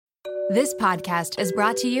This podcast is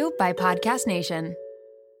brought to you by Podcast Nation.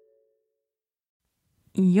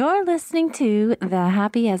 You're listening to the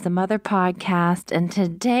Happy as a Mother podcast, and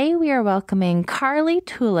today we are welcoming Carly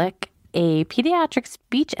Tulloch, a pediatric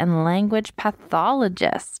speech and language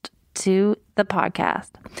pathologist, to the podcast.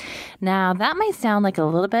 Now, that might sound like a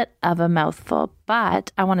little bit of a mouthful,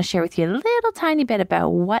 but I want to share with you a little tiny bit about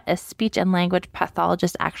what a speech and language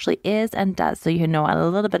pathologist actually is and does, so you know a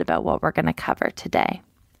little bit about what we're going to cover today.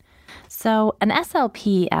 So an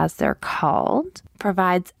SLP, as they're called,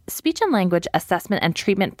 provides speech and language assessment and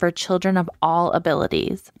treatment for children of all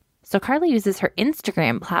abilities. So Carly uses her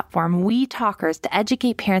Instagram platform, We Talkers, to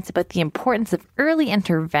educate parents about the importance of early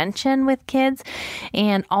intervention with kids,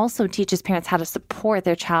 and also teaches parents how to support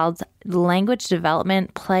their child's language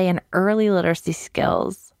development, play, and early literacy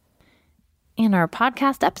skills. In our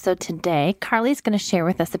podcast episode today, Carly's going to share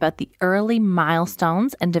with us about the early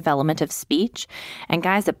milestones and development of speech. And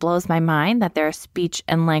guys, it blows my mind that there are speech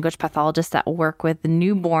and language pathologists that work with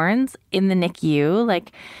newborns in the NICU.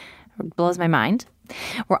 It blows my mind.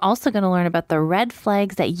 We're also going to learn about the red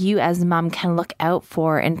flags that you as mom can look out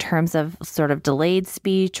for in terms of sort of delayed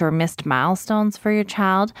speech or missed milestones for your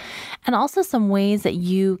child, and also some ways that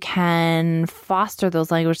you can foster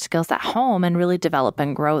those language skills at home and really develop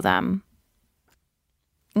and grow them.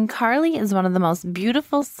 And Carly is one of the most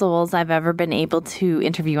beautiful souls I've ever been able to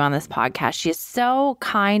interview on this podcast. She is so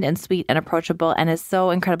kind and sweet and approachable and is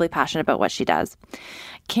so incredibly passionate about what she does.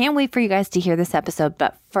 Can't wait for you guys to hear this episode,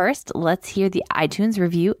 but first, let's hear the iTunes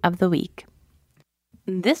review of the week.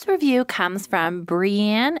 This review comes from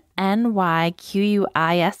Brianne NYQUIST.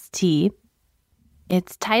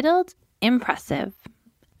 It's titled Impressive.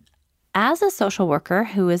 As a social worker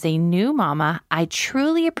who is a new mama, I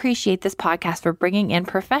truly appreciate this podcast for bringing in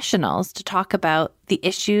professionals to talk about the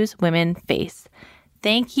issues women face.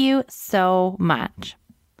 Thank you so much.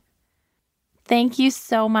 Thank you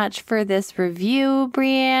so much for this review,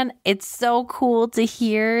 Brianne. It's so cool to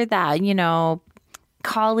hear that,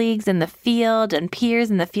 colleagues in the field and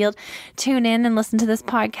peers in the field tune in and listen to this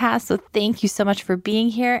podcast. So thank you so much for being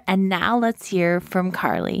here. And now let's hear from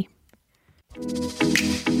Carly.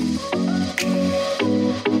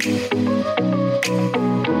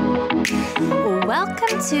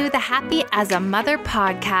 Welcome to the Happy as a Mother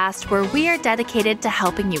podcast, where we are dedicated to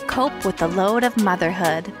helping you cope with the load of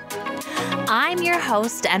motherhood. I'm your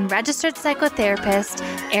host and registered psychotherapist,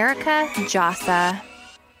 Erica Jossa.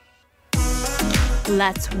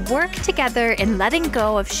 Let's work together in letting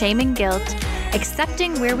go of shame and guilt,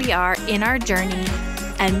 accepting where we are in our journey,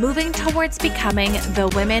 and moving towards becoming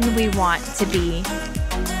the women we want to be.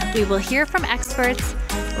 We will hear from experts,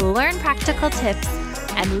 learn practical tips,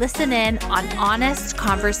 and listen in on honest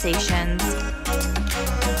conversations.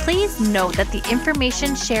 Please note that the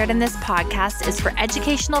information shared in this podcast is for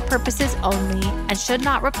educational purposes only and should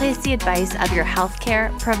not replace the advice of your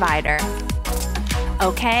healthcare provider.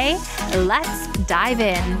 Okay, let's dive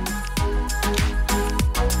in.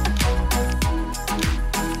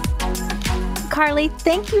 Carly,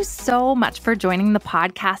 thank you so much for joining the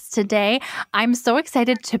podcast today. I'm so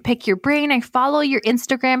excited to pick your brain. I follow your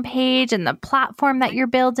Instagram page and the platform that you're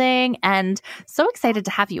building, and so excited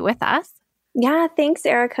to have you with us. Yeah, thanks,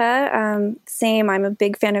 Erica. Same. I'm a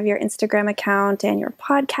big fan of your Instagram account and your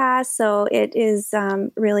podcast, so it is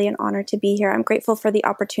really an honor to be here. I'm grateful for the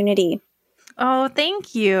opportunity. Oh,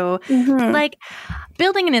 thank you. Mm-hmm.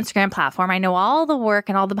 Building an Instagram platform, I know all the work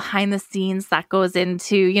and all the behind the scenes that goes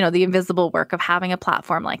into, the invisible work of having a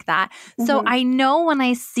platform like that. Mm-hmm. So I know when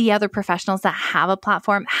I see other professionals that have a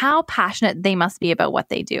platform, how passionate they must be about what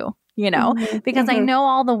they do, because I know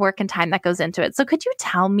all the work and time that goes into it. So could you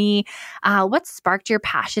tell me what sparked your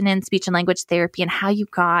passion in speech and language therapy and how you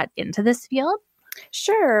got into this field?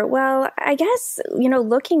 Sure. Well, I guess,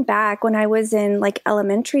 looking back when I was in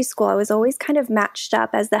elementary school, I was always kind of matched up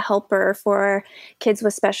as the helper for kids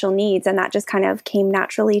with special needs. And that just kind of came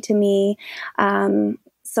naturally to me.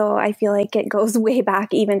 So I feel like it goes way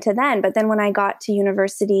back even to then. But then when I got to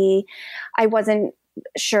university, I wasn't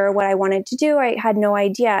sure what I wanted to do. I had no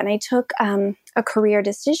idea. And I took a career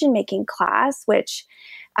decision-making class, which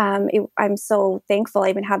I'm so thankful I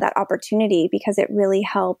even had that opportunity because it really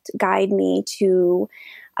helped guide me to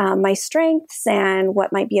my strengths and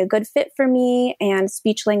what might be a good fit for me. And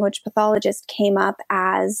speech language pathologist came up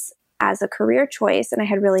as a career choice, and I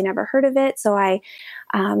had really never heard of it. So I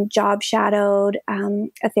job shadowed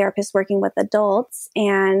a therapist working with adults,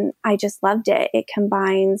 and I just loved it. It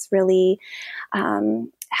combines really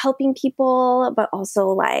helping people, but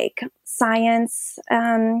also science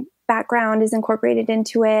background is incorporated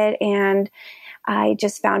into it. And I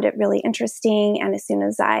just found it really interesting. And as soon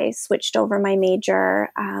as I switched over my major,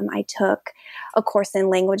 I took a course in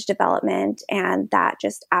language development, and that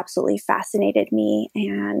just absolutely fascinated me.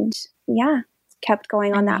 And kept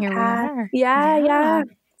going on that path. Yeah.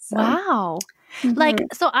 So, wow.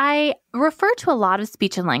 So I refer to a lot of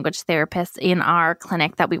speech and language therapists in our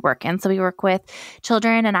clinic that we work in. So we work with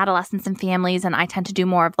children and adolescents and families, and I tend to do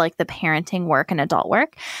more of like the parenting work and adult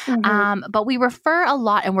work. But we refer a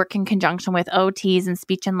lot and work in conjunction with OTs and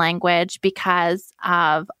speech and language because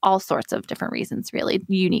of all sorts of different reasons, really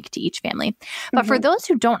unique to each family. But for those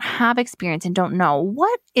who don't have experience and don't know,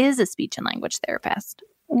 what is a speech and language therapist?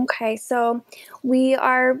 Okay, so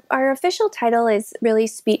our official title is really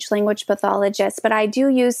speech language pathologist, but I do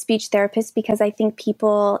use speech therapist because I think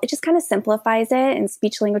it just kind of simplifies it, and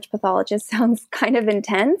speech language pathologist sounds kind of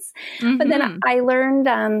intense. But then I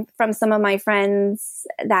learned from some of my friends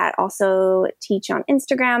that also teach on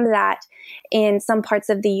Instagram that in some parts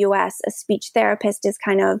of the US, a speech therapist is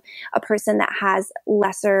kind of a person that has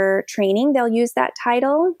lesser training. They'll use that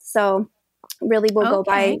title. So really will go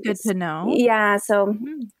by. Good to know. Yeah. So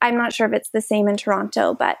I'm not sure if it's the same in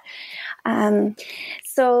Toronto, but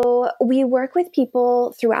so we work with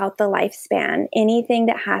people throughout the lifespan, anything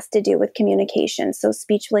that has to do with communication. So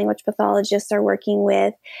speech language pathologists are working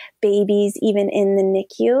with babies, even in the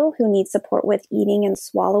NICU, who need support with eating and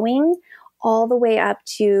swallowing, all the way up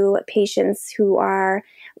to patients who are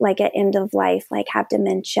like at end of life, like have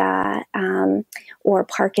dementia or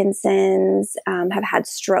Parkinson's, have had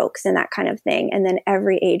strokes and that kind of thing. And then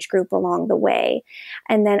every age group along the way.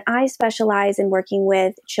 And then I specialize in working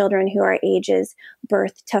with children who are ages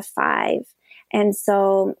birth to 5. And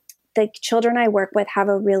so the children I work with have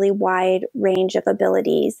a really wide range of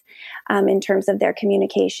abilities in terms of their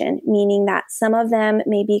communication, meaning that some of them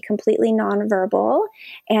may be completely nonverbal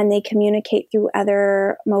and they communicate through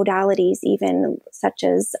other modalities, even such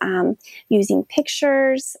as using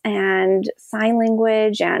pictures and sign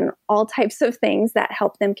language and all types of things that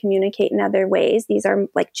help them communicate in other ways. These are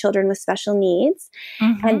like children with special needs.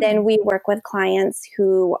 And then we work with clients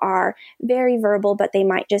who are very verbal, but they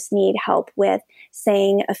might just need help with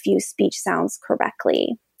saying a few speech sounds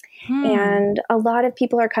correctly. And a lot of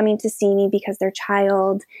people are coming to see me because their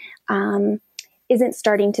child isn't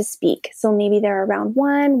starting to speak. So maybe they're around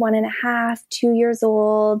 1.5, 2 years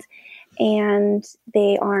old, and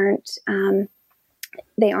they aren't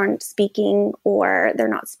speaking, or they're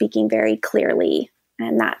not speaking very clearly.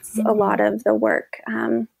 And that's a lot of the work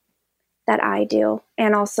that I do.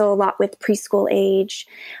 And also a lot with preschool age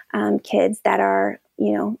kids that are,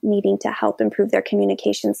 needing to help improve their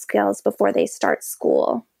communication skills before they start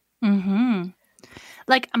school.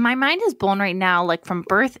 Like my mind is blown right now, like from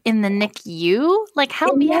birth in the NICU, like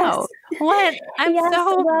help me out. What? I'm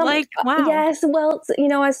wow. Yes. Well,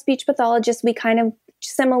 as speech pathologists, we kind of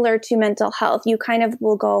similar to mental health, you kind of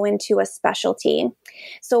will go into a specialty.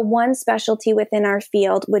 So one specialty within our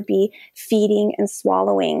field would be feeding and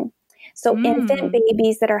swallowing. So infant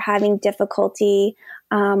babies that are having difficulty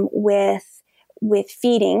with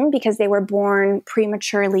feeding because they were born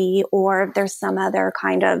prematurely or there's some other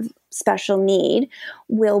kind of special need,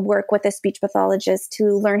 will work with a speech pathologist to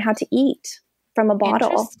learn how to eat from a bottle.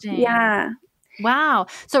 Interesting. Yeah. Wow.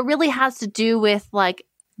 So it really has to do with like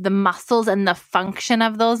the muscles and the function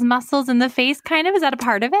of those muscles in the face, kind of? Is that a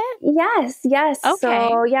part of it? Yes. Okay.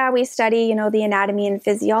 So we study, the anatomy and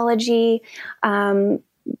physiology,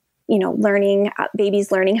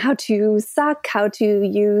 babies learning how to suck, how to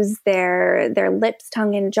use their lips,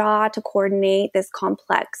 tongue, and jaw to coordinate this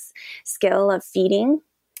complex skill of feeding.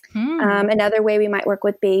 Another way we might work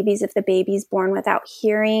with babies, if the baby's born without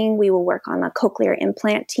hearing, we will work on a cochlear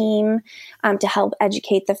implant team to help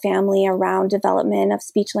educate the family around development of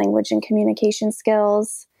speech, language, and communication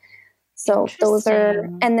skills. So those are,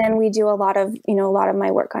 and then we do a lot of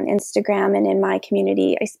my work on Instagram, and in my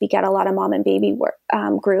community, I speak at a lot of mom and baby work,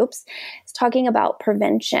 groups. It's talking about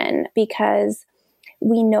prevention, because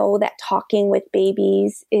we know that talking with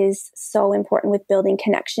babies is so important with building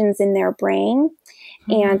connections in their brain.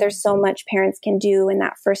 And there's so much parents can do in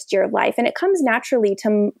that first year of life. And it comes naturally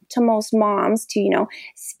to most moms to,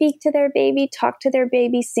 speak to their baby, talk to their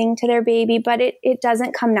baby, sing to their baby, but it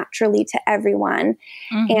doesn't come naturally to everyone.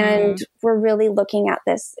 And we're really looking at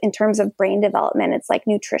this in terms of brain development. It's like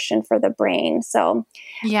nutrition for the brain. So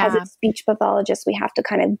as a speech pathologist, we have to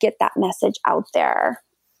kind of get that message out there.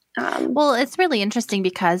 Well, it's really interesting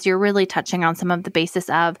because you're really touching on some of the basis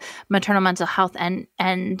of maternal mental health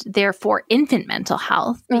and therefore infant mental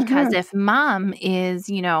health. Because if mom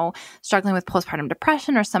is, struggling with postpartum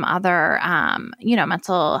depression or some other,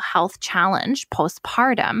 mental health challenge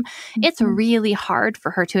postpartum, it's really hard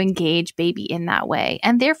for her to engage baby in that way.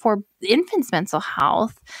 And therefore, infant's mental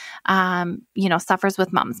health, suffers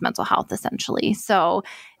with mom's mental health essentially. So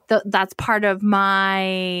that's part of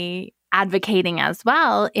my advocating as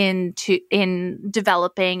well in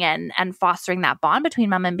developing and fostering that bond between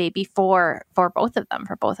mom and baby for both of them,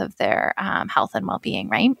 for both of their health and well-being,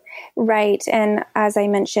 right? Right. And as I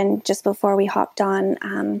mentioned just before we hopped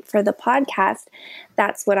on for the podcast,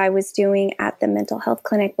 that's what I was doing at the mental health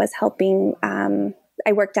clinic, was helping.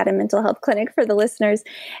 I worked at a mental health clinic for the listeners,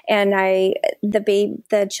 and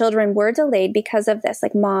the children were delayed because of this,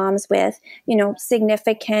 like moms with,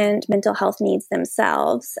 significant mental health needs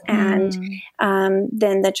themselves. And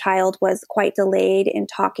then the child was quite delayed in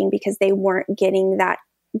talking because they weren't getting that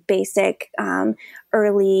basic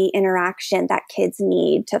early interaction that kids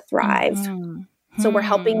need to thrive. So we're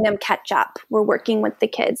helping them catch up. We're working with the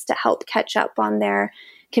kids to help catch up on their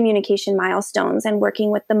communication milestones and working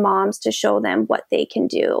with the moms to show them what they can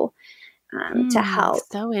do to help.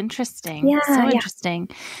 So interesting. Interesting.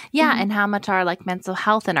 Yeah. And how much our mental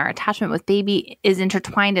health and our attachment with baby is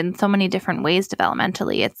intertwined in so many different ways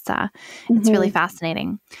developmentally. It's really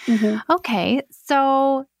fascinating. Okay.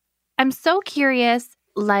 So I'm so curious,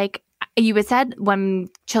 you had said when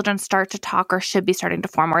children start to talk or should be starting to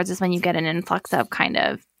form words is when you get an influx of kind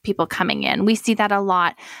of people coming in. We see that a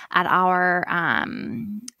lot at our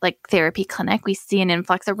therapy clinic. We see an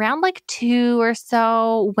influx around 2 or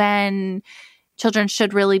so when children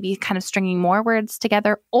should really be kind of stringing more words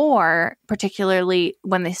together, or particularly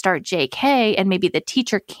when they start JK and maybe the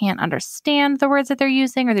teacher can't understand the words that they're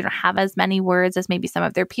using, or they don't have as many words as maybe some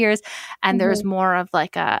of their peers. And there's more of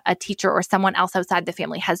a teacher or someone else outside the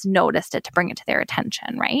family has noticed it to bring it to their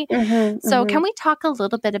attention, right? So can we talk a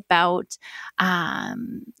little bit about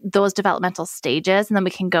those developmental stages, and then we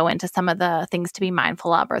can go into some of the things to be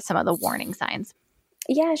mindful of or some of the warning signs?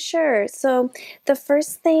 Yeah, sure. So the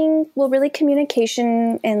first thing, really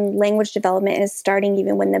communication and language development is starting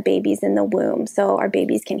even when the baby's in the womb. So our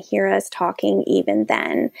babies can hear us talking even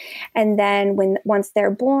then. And then once they're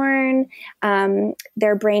born,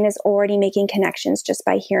 their brain is already making connections just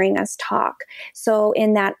by hearing us talk. So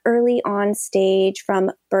in that early on stage from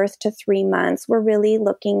birth to 3 months, we're really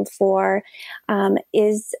looking for,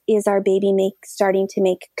 is our baby starting to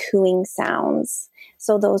make cooing sounds?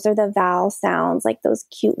 So those are the vowel sounds, like those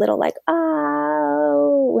cute little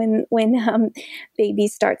when baby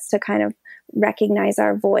starts to kind of recognize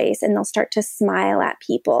our voice and they'll start to smile at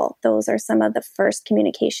people. Those are some of the first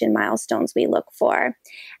communication milestones we look for.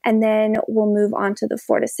 And then we'll move on to the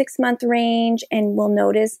 4 to 6 month range, and we'll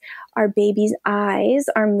notice our baby's eyes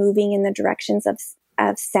are moving in the directions of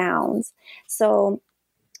sounds. So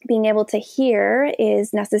being able to hear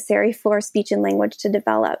is necessary for speech and language to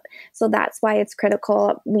develop. So that's why it's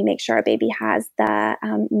critical we make sure our baby has the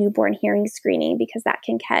newborn hearing screening, because that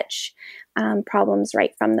can catch problems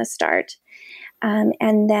right from the start.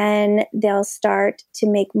 And then they'll start to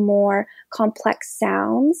make more complex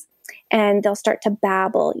sounds, and they'll start to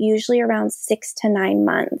babble, usually around 6 to 9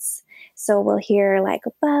 months. So we'll hear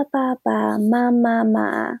ba, ba, ba, ma, ma,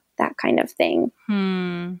 ma, that kind of thing.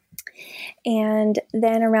 And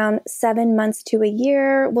then around 7 months to a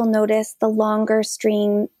year, we'll notice the longer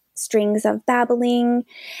strings of babbling.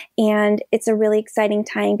 And it's a really exciting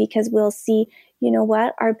time because we'll see,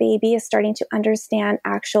 our baby is starting to understand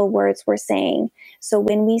actual words we're saying. So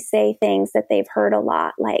when we say things that they've heard a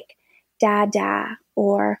lot, like dada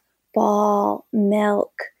or ball,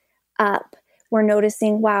 milk, up, we're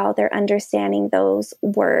noticing, wow, they're understanding those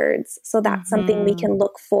words. So that's something we can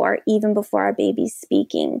look for even before our baby's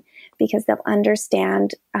speaking, because they'll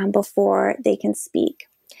understand before they can speak.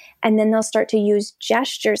 And then they'll start to use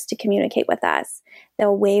gestures to communicate with us.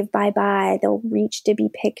 They'll wave bye-bye. They'll reach to be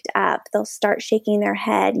picked up. They'll start shaking their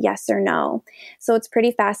head, yes or no. So it's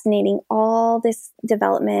pretty fascinating. All this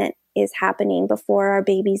development is happening before our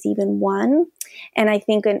baby's even 1. And I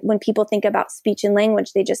think when people think about speech and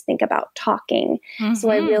language, they just think about talking. So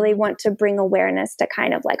I really want to bring awareness to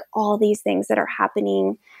kind of all these things that are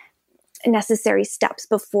happening, necessary steps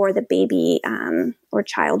before the baby or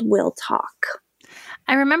child will talk.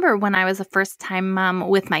 I remember when I was a first-time mom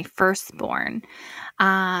with my firstborn,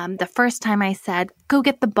 the first time I said, go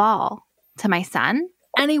get the ball to my son,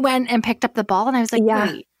 and he went and picked up the ball, and I was like,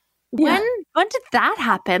 wait. When did that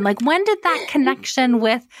happen? When did that connection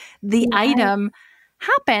with the item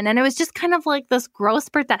happen? And it was just kind of like this growth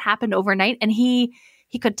spurt that happened overnight. And he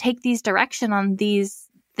he could take these direction on these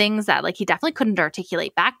things that like he definitely couldn't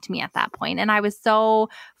articulate back to me at that point. And I was so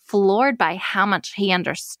floored by how much he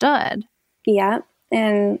understood. Yeah.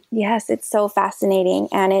 And yes, it's so fascinating.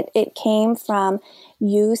 And it came from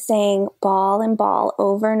you saying ball and ball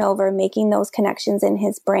over and over, making those connections in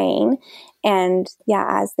his brain. And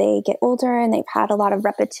yeah, as they get older and they've had a lot of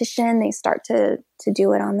repetition, they start to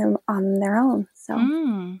do it on their own. So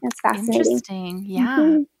it's fascinating. Interesting.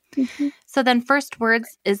 Yeah. So then first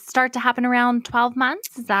words start to happen around 12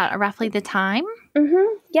 months. Is that roughly the time?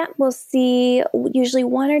 Yeah. We'll see usually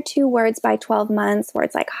 1 or 2 words by 12 months,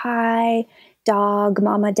 words like hi, dog,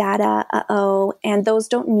 mama, dada, uh-oh. And those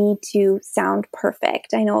don't need to sound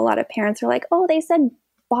perfect. I know a lot of parents are like, oh, they said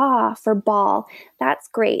ba for ball. That's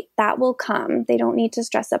great. That will come. They don't need to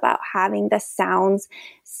stress about having the sounds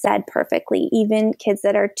said perfectly. Even kids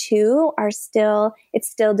that are 2 it's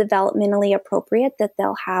still developmentally appropriate that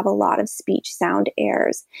they'll have a lot of speech sound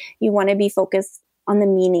errors. You want to be focused on the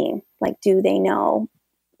meaning. Like, do they know,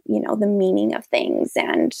 the meaning of things,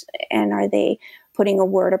 and are they putting a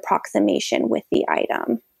word approximation with the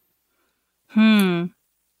item?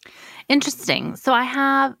 Interesting. So I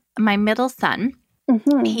have my middle son.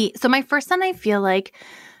 So my first son, I feel like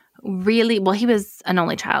really, well, he was an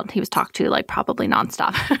only child. He was talked to like probably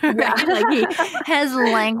nonstop. Right? Like his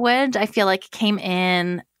language, I feel like came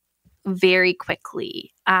in very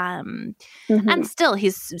quickly. And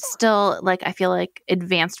he's still like, I feel like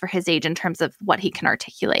advanced for his age in terms of what he can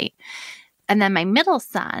articulate. And then my middle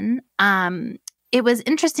son, it was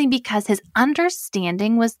interesting because his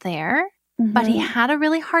understanding was there, but he had a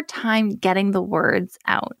really hard time getting the words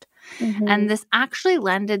out. And this actually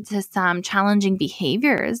lended to some challenging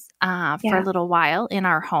behaviors for a little while in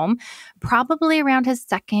our home, probably around his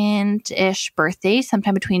second-ish birthday,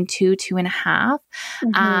 sometime between 2.5.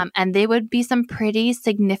 And they would be some pretty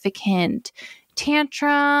significant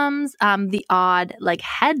tantrums, the odd like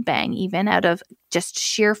headbang even out of just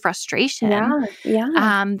sheer frustration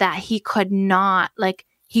that he could not like.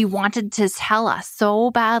 He wanted to tell us so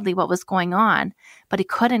badly what was going on, but he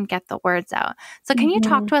couldn't get the words out. So can you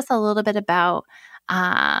talk to us a little bit about,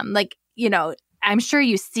 I'm sure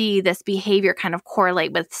you see this behavior kind of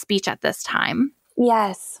correlate with speech at this time.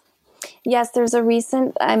 Yes, there's a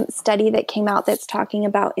recent study that came out that's talking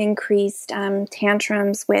about increased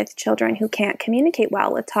tantrums with children who can't communicate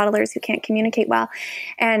well, with toddlers who can't communicate well.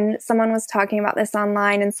 And someone was talking about this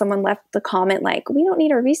online, and someone left the comment like, we don't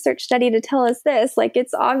need a research study to tell us this. Like,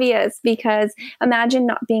 it's obvious, because imagine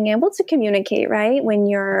not being able to communicate, right? When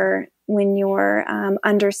you're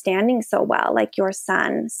understanding so well, like your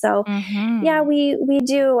son. So yeah, we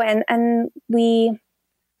do. And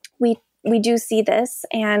we do see this,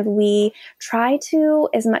 and we try to,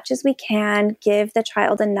 as much as we can, give the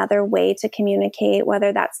child another way to communicate,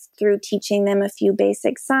 whether that's through teaching them a few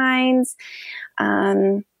basic signs.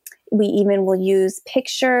 We even will use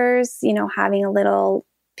pictures, having a little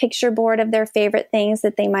picture board of their favorite things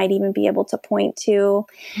that they might even be able to point to.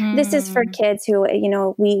 This is for kids who,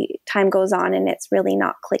 time goes on and it's really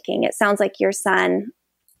not clicking. It sounds like your son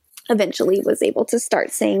eventually was able to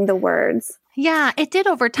start saying the words. Yeah, it did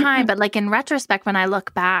over time. But like in retrospect, when I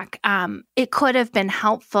look back, it could have been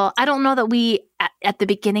helpful. I don't know that we at the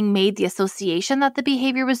beginning made the association that the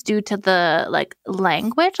behavior was due to the like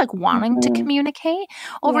language, like wanting to communicate.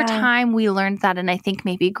 Over time, we learned that, and I think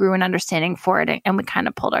maybe grew an understanding for it, and we kind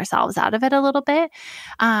of pulled ourselves out of it a little bit.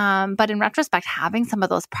 But in retrospect, having some of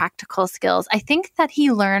those practical skills, I think that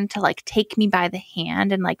he learned to like take me by the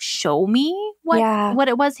hand and like show me what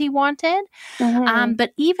it was he wanted.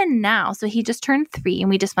 But even now, so he just turned 3, and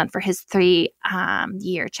we just went for his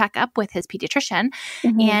 3-year checkup with his pediatrician,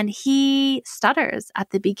 and he stutters at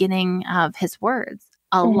the beginning of his words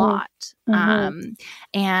a lot.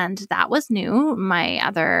 And that was new. My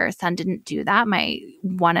other son didn't do that. My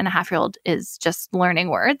 1.5-year-old is just learning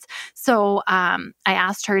words. So I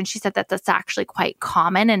asked her, and she said that that's actually quite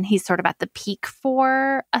common, and he's sort of at the peak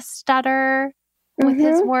for a stutter with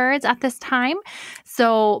his words at this time.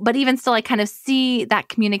 So, but even still, I kind of see that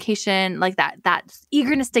communication, like that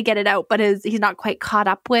eagerness to get it out, but he's not quite caught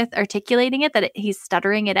up with articulating it, he's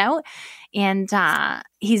stuttering it out. And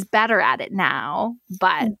he's better at it now,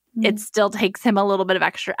 but it still takes him a little bit of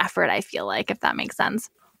extra effort, I feel like, if that makes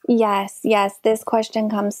sense. Yes. This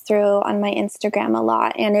question comes through on my Instagram a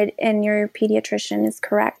lot, and your pediatrician is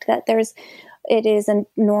correct that it is a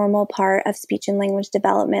normal part of speech and language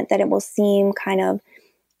development that it will seem kind of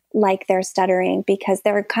like they're stuttering, because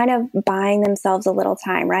they're kind of buying themselves a little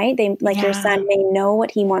time, right? Your son may know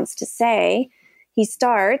what he wants to say. He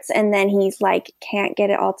starts, and then he's like, can't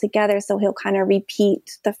get it all together. So he'll kind of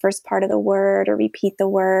repeat the first part of the word, or repeat the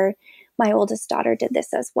word my oldest daughter did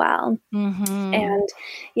this as well. Mm-hmm. And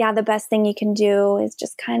yeah, the best thing you can do is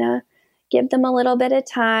just kind of give them a little bit of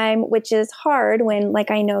time, which is hard when,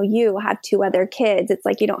 like, I know you have 2 other kids. It's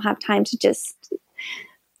like you don't have time to just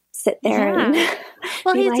sit there and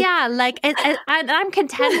well, be he's like, and I'm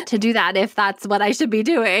content to do that if that's what I should be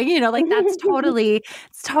doing, like that's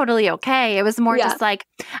it's totally okay. It was more just like,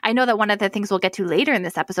 I know that one of the things we'll get to later in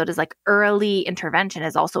this episode is like early intervention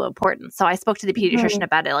is also important. So I spoke to the pediatrician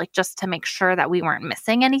about it, like just to make sure that we weren't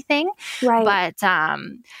missing anything. right.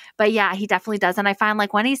 But yeah, he definitely does. And I find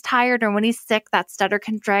like when he's tired or when he's sick, that stutter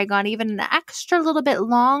can drag on even an extra little bit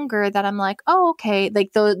longer, that I'm like, oh, okay.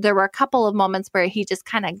 Like there were a couple of moments where he just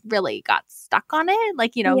kind of really got stuck on it,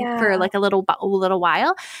 like, for like a little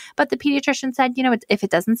while. But the pediatrician said, if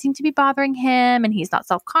it doesn't seem to be bothering him and he's not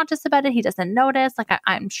self-conscious about it, he doesn't notice, like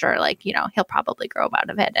I'm sure like, he'll probably grow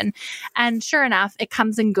out of it. And sure enough, it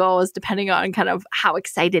comes and goes depending on kind of how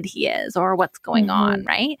excited he is or what's going on.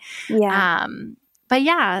 Right. Yeah. But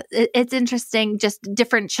yeah, it's interesting. Just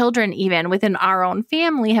different children, even within our own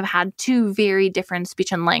family, have had 2 very different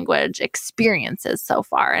speech and language experiences so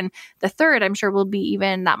far. And the third, I'm sure, will be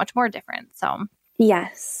even that much more different. So,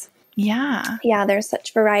 yes. Yeah. Yeah, there's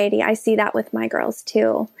such variety. I see that with my girls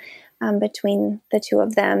too, between the 2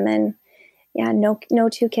 of them. And yeah, no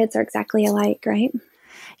 2 kids are exactly alike, right?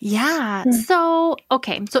 Yeah. So,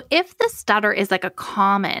 okay. So if the stutter is like a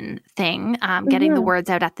common thing, getting the words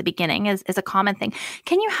out at the beginning is a common thing.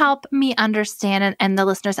 Can you help me understand and the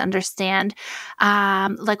listeners understand,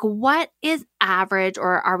 like what is average,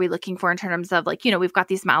 or are we looking for in terms of like, we've got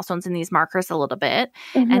these milestones and these markers a little bit,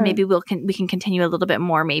 and maybe we can continue a little bit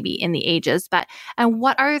more maybe in the ages, and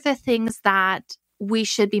what are the things that we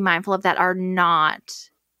should be mindful of that are not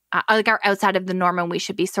like are outside of the norm and we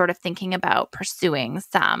should be sort of thinking about pursuing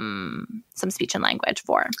some speech and language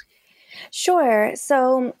for? Sure.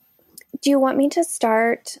 So do you want me to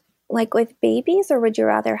start like with babies, or would you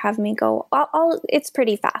rather have me go? It's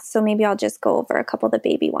pretty fast, so maybe I'll just go over a couple of the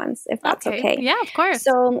baby ones if that's okay. Yeah, of course.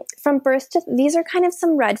 So from birth to, these are kind of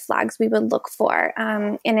some red flags we would look for.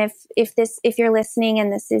 And if you're listening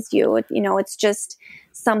and this is you, it's just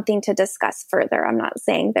something to discuss further. I'm not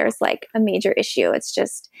saying there's like a major issue. It's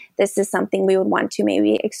just, this is something we would want to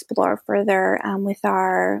maybe explore further with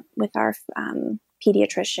our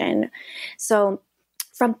pediatrician. So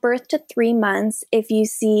from birth to 3 months, if you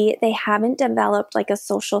see they haven't developed like a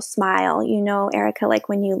social smile, Erica, like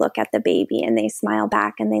when you look at the baby and they smile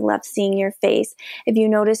back and they love seeing your face. If you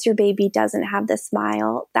notice your baby doesn't have the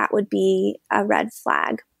smile, that would be a red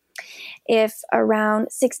flag. If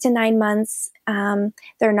around 6 to 9 months,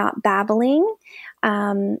 they're not babbling,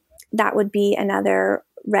 that would be another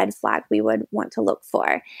red flag we would want to look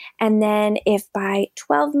for. And then if by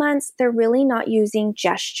 12 months, they're really not using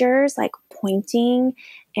gestures like pointing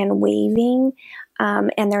and waving,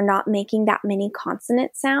 and they're not making that many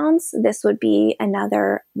consonant sounds, this would be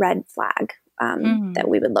another red flag that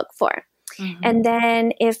we would look for. And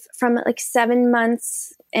then if from like 7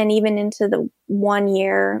 months and even into the 1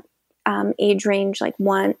 year age range, like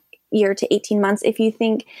 1 year to 18 months, if you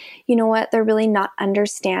think, they're really not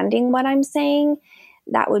understanding what I'm saying,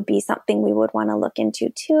 that would be something we would want to look into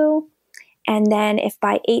too. And then if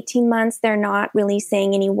by 18 months, they're not really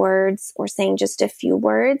saying any words or saying just a few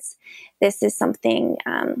words, this is something,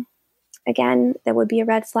 again, that would be a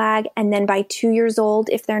red flag. And then by 2 years old,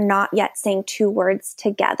 if they're not yet saying 2 words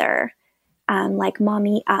together, like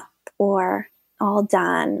mommy up or all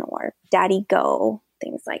done or daddy go,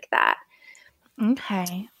 things like that.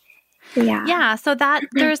 Okay. Yeah. So that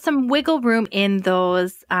there's some wiggle room in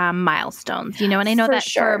those milestones, and I know that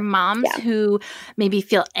for moms who maybe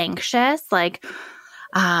feel anxious, like,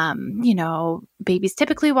 babies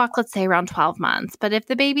typically walk, let's say around 12 months, but if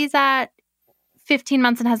the baby's at 15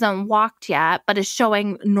 months and hasn't walked yet, but is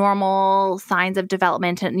showing normal signs of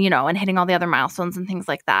development and, and hitting all the other milestones and things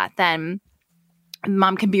like that, then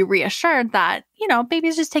mom can be reassured that,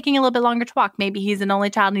 baby's just taking a little bit longer to walk. Maybe he's an only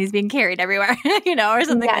child and he's being carried everywhere, or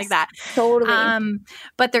something like that. Totally.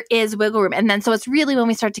 But there is wiggle room. And then, so it's really when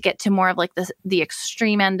we start to get to more of like the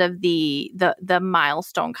extreme end of the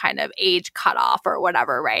milestone kind of age cutoff or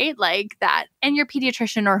whatever, right? Like that. And your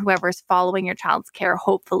pediatrician or whoever's following your child's care,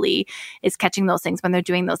 hopefully is catching those things when they're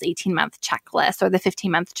doing those 18-month checklists or the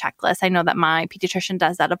 15-month checklist. I know that my pediatrician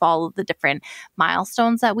does that of all of the different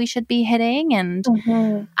milestones that we should be hitting. And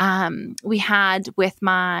we had with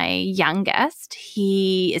my youngest,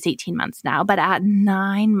 he is 18 months now, but at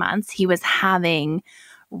 9 months, he was having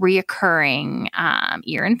reoccurring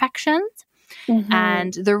ear infections.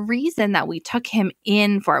 And the reason that we took him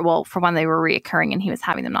in for one, they were reoccurring and he was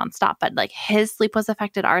having them nonstop, but like his sleep was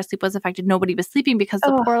affected, our sleep was affected. Nobody was sleeping because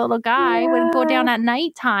the poor little guy would go down at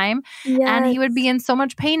nighttime and he would be in so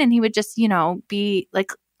much pain and he would just, be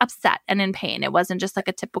like upset and in pain. It wasn't just like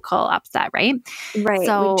a typical upset, right? Right.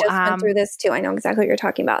 So, we just went through this too. I know exactly what you're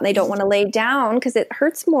talking about. And they don't want to lay down because it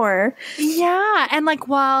hurts more. Yeah. And like,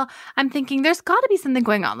 I'm thinking there's got to be something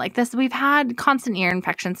going on like this. We've had constant ear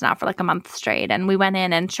infections now for like a month straight. And we went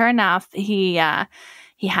in and sure enough, he had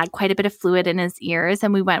quite a bit of fluid in his ears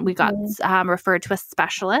and we got referred to a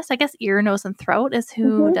specialist. I guess ear, nose, and throat is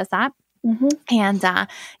who does that. And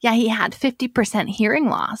he had 50% hearing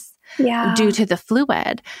loss due to the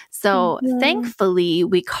fluid. So thankfully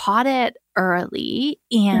we caught it early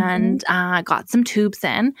and got some tubes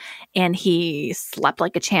in and he slept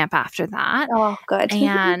like a champ after that. Oh, good.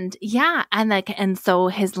 And and so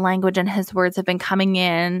his language and his words have been coming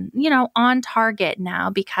in, on target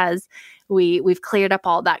now because we've cleared up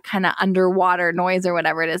all that kind of underwater noise or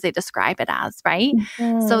whatever it is they describe it as, right?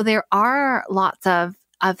 So there are lots of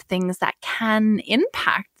things that can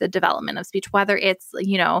impact the development of speech, whether it's,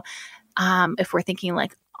 if we're thinking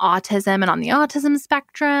like autism and on the autism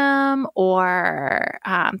spectrum or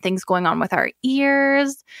things going on with our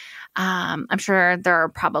ears. I'm sure there are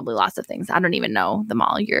probably lots of things. I don't even know them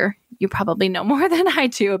all. You probably know more than I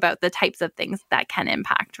do about the types of things that can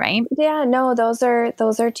impact, right? Yeah, no, those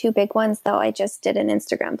are two big ones though. I just did an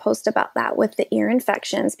Instagram post about that with the ear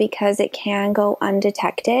infections because it can go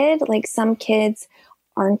undetected. Like some kids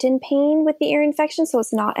aren't in pain with the ear infection, so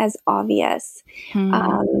it's not as obvious.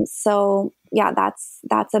 So yeah,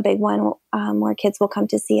 that's a big one where kids will come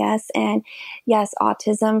to see us. And yes,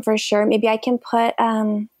 autism for sure. Maybe I can put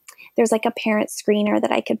there's like a parent screener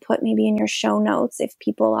that I could put maybe in your show notes if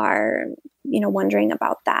people are, wondering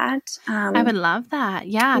about that. I would love that.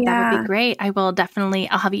 Yeah, that would be great. I will definitely,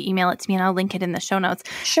 I'll have you email it to me and I'll link it in the show notes.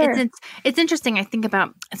 Sure. It's interesting. I think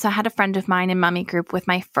about, so I had a friend of mine in mommy group with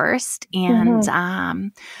my first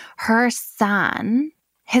and her son,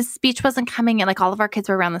 his speech wasn't coming in. Like all of our kids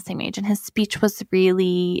were around the same age and his speech was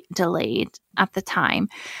really delayed at the time.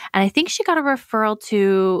 And I think she got a referral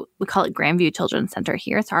to, we call it Grandview Children's Center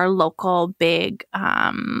here. It's our local big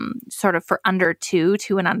sort of for under two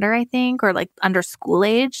and under, I think, or like under school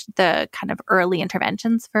age, the kind of early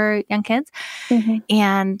interventions for young kids.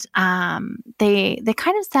 And they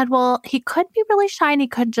kind of said, well, he could be really shy and he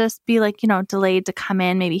could just be like, delayed to come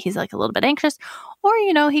in. Maybe he's like a little bit anxious or,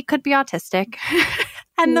 he could be autistic.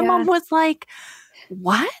 And the mom was like,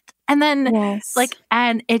 what? And then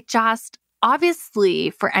and it just, obviously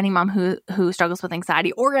for any mom who struggles with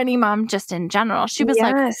anxiety or any mom just in general, she was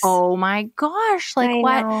like, oh my gosh, like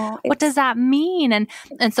what does that mean?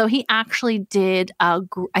 And so he actually did I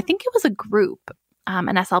think it was a group, an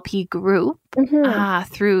SLP group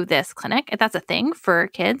through this clinic. If that's a thing for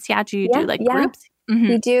kids. Yeah. Do you do like groups?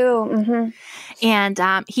 We do. And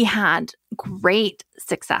he had great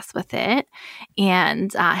success with it.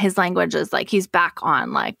 And his language is like, he's back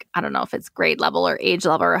on like, I don't know if it's grade level or age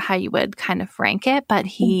level or how you would kind of rank it, but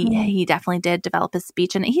he definitely did develop his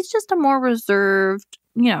speech and he's just a more reserved,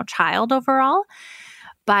 child overall.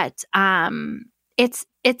 But it's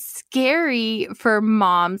scary for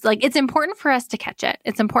moms. Like it's important for us to catch it.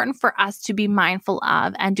 It's important for us to be mindful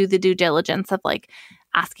of and do the due diligence of like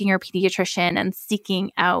asking our pediatrician and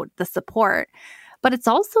seeking out the support. But it's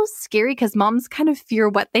also scary because moms kind of fear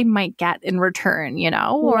what they might get in return,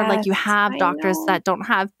 or like you have doctors that don't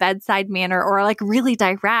have bedside manner or like really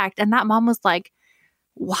direct. And that mom was like,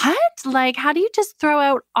 what? Like, how do you just throw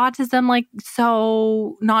out autism like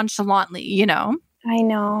so nonchalantly, I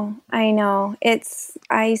know.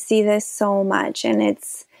 I see this so much and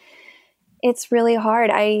it's really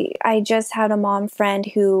hard. I just had a mom friend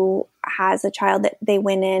who has a child that they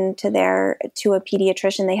went in to a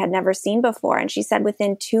pediatrician they had never seen before. And she said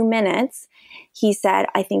within 2 minutes, he said,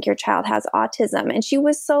 I think your child has autism. And she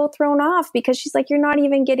was so thrown off because she's like, you're not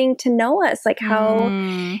even getting to know us. Like, how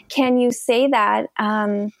can you say that?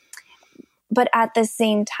 But at the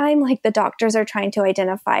same time, like the doctors are trying to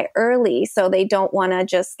identify early. So they don't want to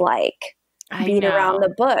just like beat around the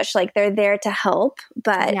bush. Like they're there to help.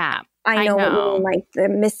 But I know what you mean, like they're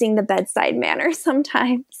missing the bedside manner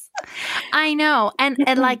sometimes. I know. And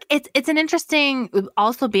like, it's an interesting,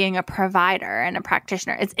 also being a provider and a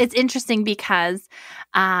practitioner, it's interesting because,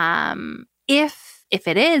 if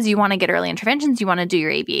it is, you want to get early interventions, you want to do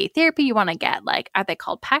your ABA therapy, you want to get like, are they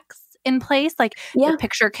called PECs in place? Like the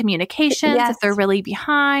picture communications, if they're really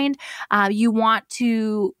behind, you want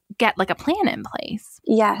to get like a plan in place.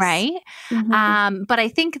 Yes. Right. But I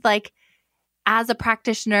think like, as a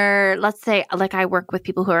practitioner, let's say, like I work with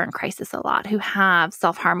people who are in crisis a lot, who have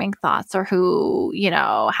self-harming thoughts or who,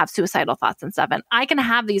 have suicidal thoughts and stuff. And I can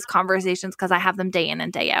have these conversations because I have them day in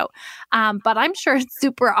and day out. But I'm sure it's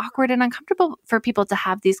super awkward and uncomfortable for people to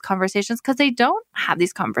have these conversations because they don't have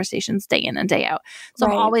these conversations day in and day out. So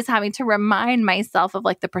I'm always having to remind myself of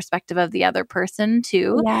like the perspective of the other person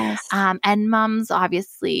too. Yes. And moms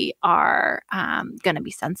obviously are going to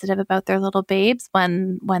be sensitive about their little babes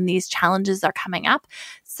when these challenges are coming up.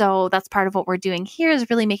 So that's part of what we're doing here, is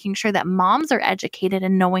really making sure that moms are educated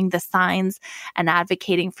and knowing the signs and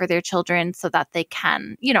advocating for their children so that they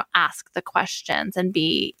can, ask the questions and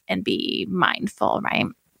be mindful, right?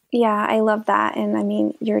 Yeah, I love that. And I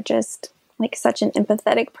mean, you're just like such an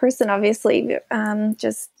empathetic person, obviously.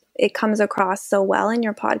 It comes across so well in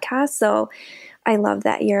your podcast. So I love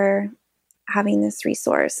that you're having this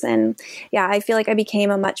resource. And yeah, I feel like I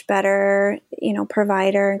became a much better,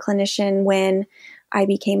 provider and clinician when I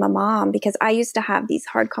became a mom, because I used to have these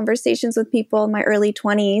hard conversations with people in my early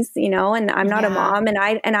 20s, and I'm not a mom. And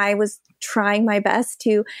I was trying my best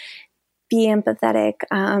to be empathetic,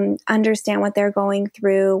 understand what they're going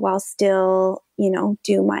through while still,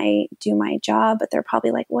 do my job. But they're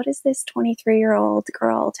probably like, what is this 23-year-old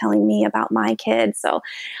girl telling me about my kids? So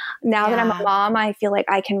now that I'm a mom, I feel like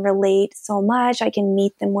I can relate so much. I can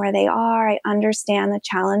meet them where they are. I understand the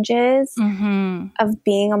challenges of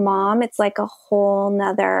being a mom. It's like a whole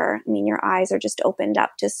nother, your eyes are just opened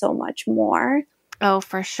up to so much more. Oh,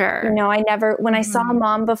 for sure. When I saw a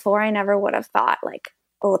mom before, I never would have thought like,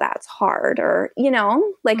 oh, that's hard. Or, I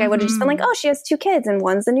would have just been like, oh, she has 2 kids and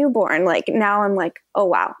one's a newborn. Like now I'm like, oh,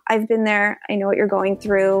 wow, I've been there. I know what you're going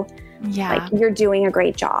through. Yeah. Like you're doing a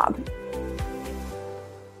great job.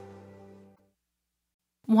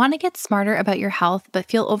 Want to get smarter about your health, but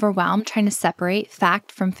feel overwhelmed trying to separate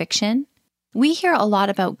fact from fiction? We hear a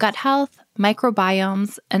lot about gut health,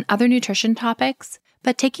 microbiomes, and other nutrition topics,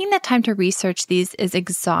 but taking the time to research these is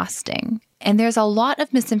exhausting, and there's a lot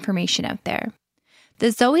of misinformation out there.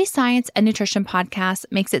 The Zoe Science and Nutrition podcast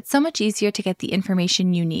makes it so much easier to get the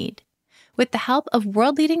information you need. With the help of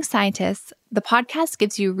world-leading scientists, the podcast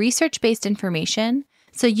gives you research-based information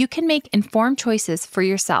so you can make informed choices for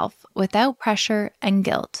yourself without pressure and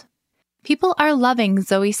guilt. People are loving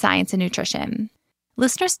Zoe Science and Nutrition.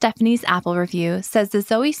 Listener Stephanie's Apple review says the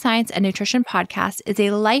Zoe Science and Nutrition podcast is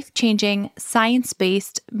a life-changing,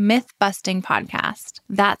 science-based, myth-busting podcast.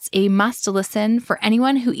 That's a must-listen for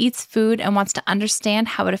anyone who eats food and wants to understand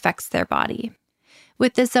how it affects their body.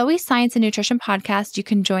 With the Zoe Science and Nutrition podcast, you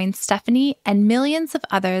can join Stephanie and millions of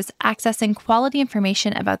others accessing quality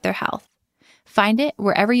information about their health. Find it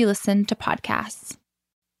wherever you listen to podcasts.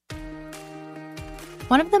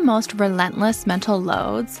 One of the most relentless mental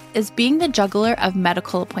loads is being the juggler of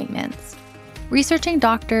medical appointments. Researching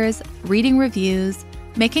doctors, reading reviews,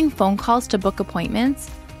 making phone calls to book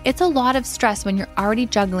appointments, it's a lot of stress when you're already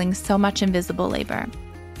juggling so much invisible labor.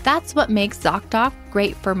 That's what makes ZocDoc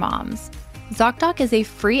great for moms. ZocDoc is a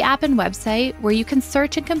free app and website where you can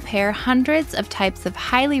search and compare hundreds of types of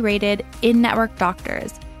highly rated in-network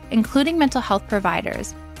doctors, including mental health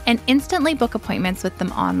providers, and instantly book appointments with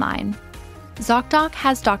them online. ZocDoc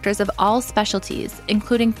has doctors of all specialties,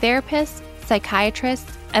 including therapists,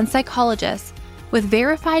 psychiatrists, and psychologists, with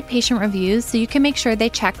verified patient reviews so you can make sure they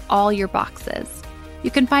check all your boxes.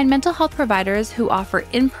 You can find mental health providers who offer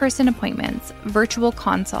in-person appointments, virtual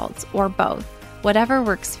consults, or both, whatever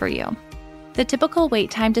works for you. The typical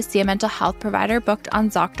wait time to see a mental health provider booked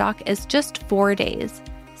on ZocDoc is just 4 days.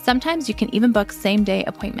 Sometimes you can even book same-day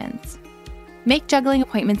appointments. Make juggling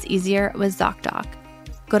appointments easier with ZocDoc.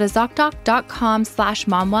 Go to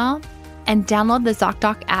ZocDoc.com/momwell and download the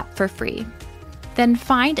ZocDoc app for free. Then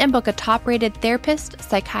find and book a top-rated therapist,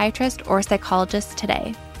 psychiatrist, or psychologist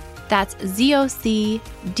today. That's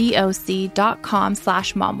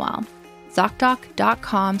ZocDoc.com/momwell.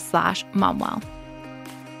 ZocDoc.com/momwell.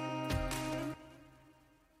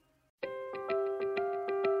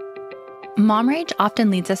 Mom rage often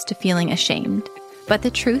leads us to feeling ashamed, but the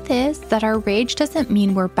truth is that our rage doesn't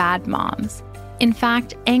mean we're bad moms. In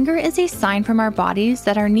fact, anger is a sign from our bodies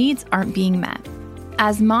that our needs aren't being met.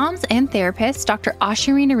 As moms and therapists, Dr.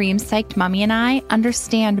 Ashireen Nareem Psyched Mummy and I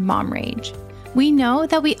understand mom rage. We know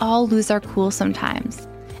that we all lose our cool sometimes.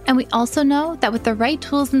 And we also know that with the right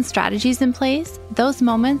tools and strategies in place, those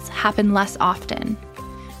moments happen less often.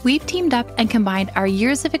 We've teamed up and combined our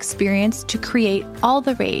years of experience to create All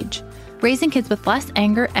the Rage, Raising Kids with Less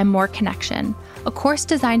Anger and More Connection, a course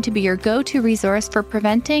designed to be your go-to resource for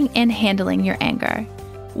preventing and handling your anger.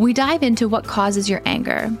 We dive into what causes your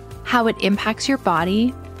anger, how it impacts your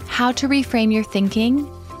body, how to reframe your thinking,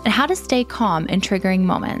 and how to stay calm in triggering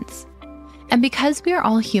moments. And because we are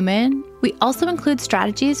all human, we also include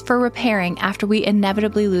strategies for repairing after we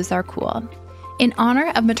inevitably lose our cool. In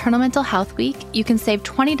honor of Maternal Mental Health Week, you can save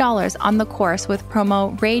 $20 on the course with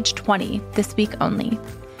promo RAGE20 this week only.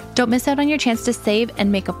 Don't miss out on your chance to save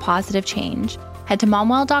and make a positive change. Head to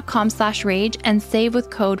momwell.com/rage and save with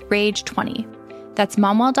code RAGE20. That's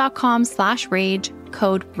momwell.com/rage,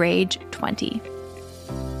 code RAGE20.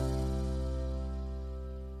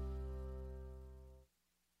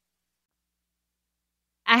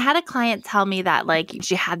 I had a client tell me that like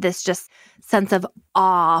she had this just sense of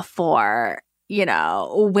awe for,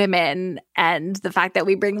 women and the fact that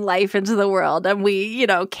we bring life into the world and we,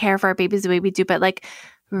 care for our babies the way we do. But like,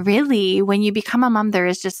 really, when you become a mom, there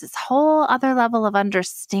is just this whole other level of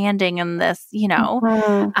understanding and this,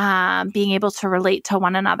 being able to relate to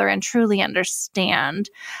one another and truly understand.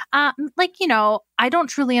 I don't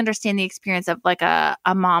truly understand the experience of like a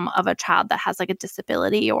mom of a child that has like a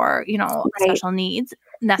disability or, special needs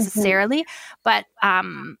necessarily. But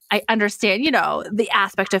I understand, the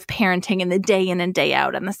aspect of parenting and the day in and day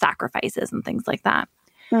out and the sacrifices and things like that.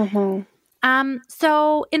 Mm-hmm.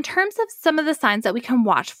 So in terms of some of the signs that we can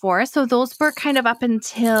watch for, so those were kind of up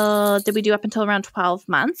until around 12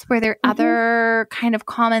 months? Were there other kind of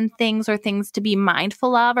common things or things to be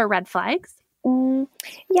mindful of or red flags?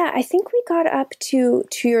 Yeah, I think we got up to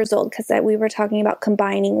 2 years old because we were talking about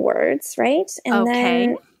combining words, right? And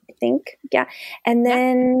then I think, yeah. And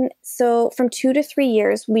then, so from 2 to 3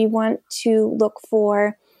 years, we want to look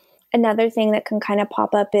for another thing that can kind of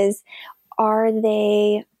pop up is, are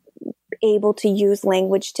they able to use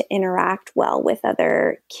language to interact well with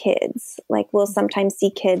other kids? Like we'll sometimes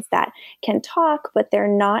see kids that can talk, but they're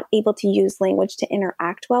not able to use language to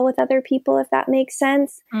interact well with other people, if that makes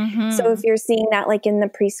sense. So if you're seeing that like in the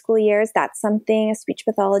preschool years, that's something a speech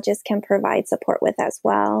pathologist can provide support with as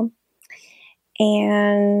well.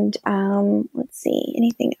 And let's see,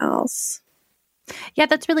 anything else? Yeah,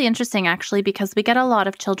 that's really interesting actually, because we get a lot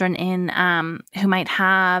of children in who might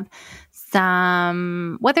have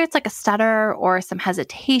some, whether it's like a stutter or some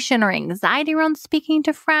hesitation or anxiety around speaking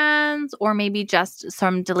to friends, or maybe just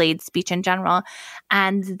some delayed speech in general,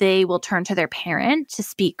 and they will turn to their parent to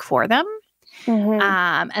speak for them.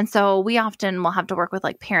 And so we often will have to work with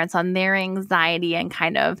like parents on their anxiety and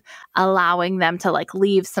kind of allowing them to like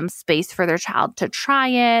leave some space for their child to try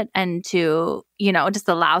it and to, just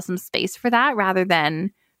allow some space for that rather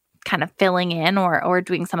than kind of filling in or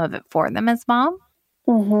doing some of it for them as mom.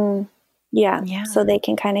 Yeah. So they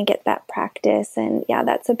can kind of get that practice. And yeah,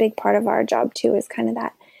 that's a big part of our job too, is kind of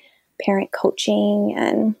that parent coaching.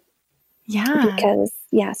 And because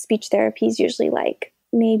speech therapy is usually like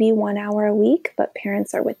maybe 1 hour a week, but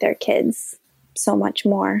parents are with their kids so much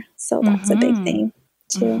more. So that's a big thing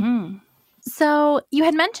too. So you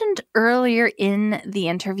had mentioned earlier in the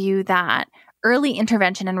interview that early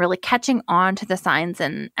intervention and really catching on to the signs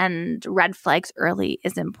and red flags early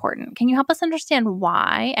is important. Can you help us understand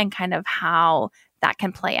why and kind of how that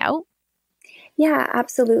can play out? Yeah,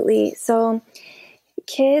 absolutely. So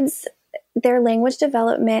kids, their language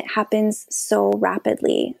development happens so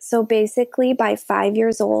rapidly. So basically by 5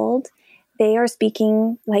 years old, they are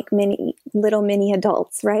speaking like little mini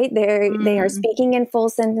adults, right? They are speaking in full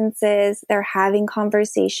sentences. They're having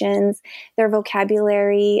conversations. Their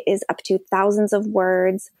vocabulary is up to thousands of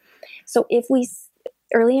words. So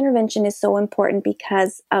early intervention is so important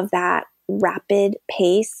because of that rapid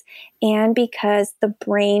pace and because the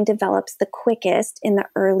brain develops the quickest in the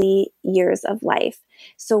early years of life.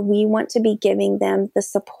 So we want to be giving them the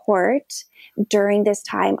support during this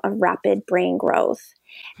time of rapid brain growth.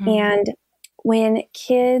 And when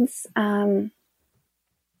kids aren't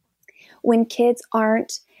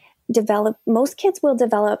developed, most kids will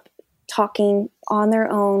develop talking on their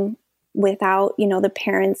own without, the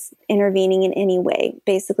parents intervening in any way.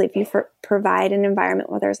 Basically, if you provide an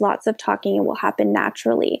environment where there's lots of talking, it will happen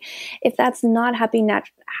naturally. If that's not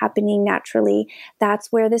happening naturally,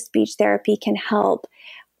 that's where the speech therapy can help,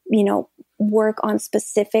 work on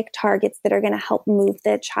specific targets that are going to help move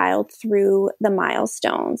the child through the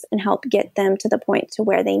milestones and help get them to the point to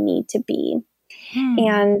where they need to be.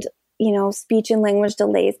 And, speech and language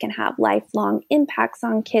delays can have lifelong impacts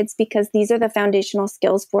on kids because these are the foundational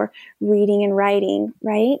skills for reading and writing,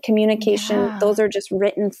 right? Communication, those are just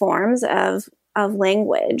written forms of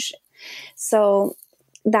language. So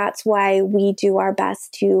that's why we do our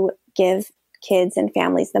best to give kids and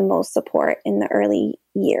families the most support in the early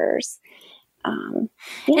years.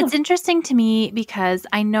 It's interesting to me because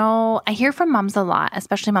I hear from moms a lot,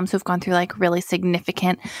 especially moms who've gone through like really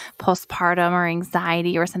significant postpartum or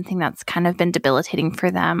anxiety or something that's kind of been debilitating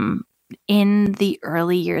for them in the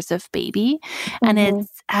early years of baby. And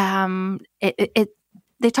it's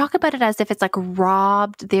they talk about it as if it's like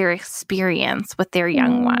robbed their experience with their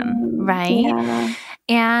young one, right? Yeah.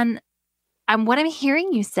 And what I'm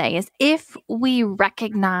hearing you say is if we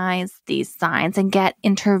recognize these signs and get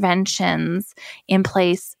interventions in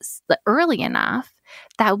place early enough,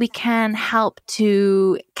 that we can help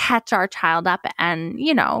to catch our child up and,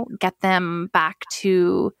 get them back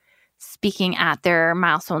to speaking at their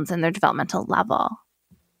milestones and their developmental level.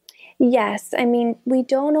 Yes. I mean, we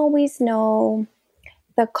don't always know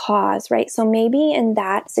the cause, right? So maybe in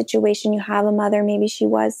that situation, you have a mother, maybe she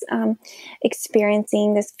was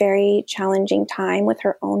experiencing this very challenging time with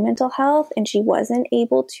her own mental health, and she wasn't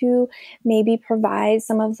able to maybe provide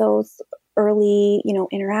some of those early,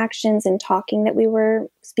 interactions and talking that we were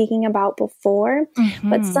speaking about before. Mm-hmm.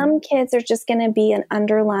 But some kids are just going to be an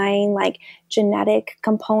underlying like genetic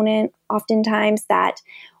component oftentimes that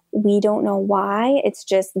we don't know why. It's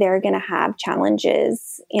just they're going to have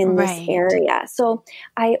challenges in this area. So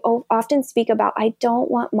I often speak about, I don't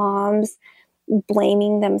want moms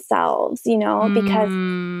blaming themselves, because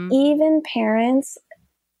even parents,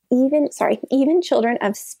 even children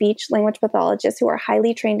of speech language pathologists who are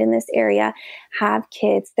highly trained in this area have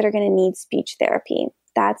kids that are going to need speech therapy.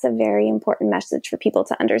 That's a very important message for people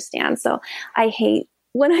to understand. So I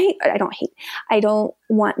don't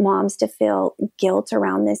want moms to feel guilt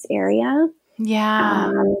around this area.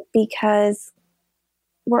 Yeah. Because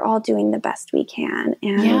we're all doing the best we can.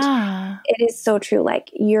 And it is so true.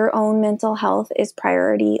 Like your own mental health is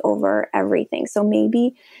priority over everything. So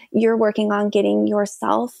maybe you're working on getting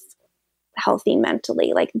yourself healthy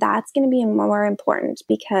mentally. Like that's going to be more important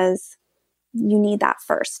because you need that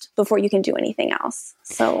first before you can do anything else.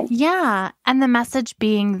 So, yeah. And the message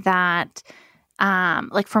being that,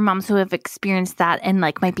 like for moms who have experienced that and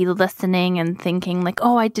like might be listening and thinking like,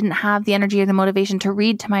 oh, I didn't have the energy or the motivation to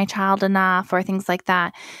read to my child enough or things like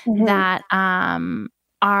that, that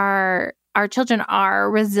our children are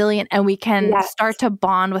resilient and we can start to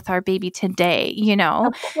bond with our baby today.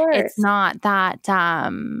 Of course. It's not that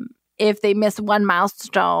if they miss one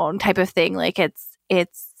milestone type of thing, like it's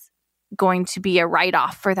going to be a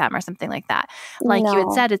write-off for them or something like that. Like you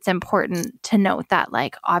had said, it's important to note that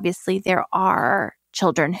like obviously there are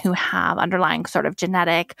children who have underlying sort of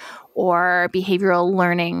genetic or behavioral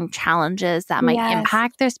learning challenges that might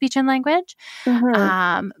impact their speech and language.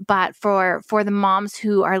 But for the moms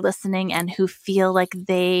who are listening and who feel like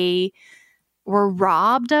they were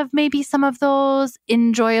robbed of maybe some of those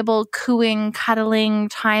enjoyable cooing, cuddling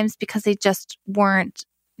times because they just weren't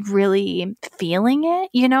really feeling it,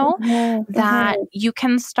 that you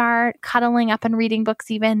can start cuddling up and reading books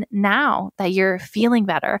even now that you're feeling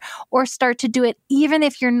better, or start to do it even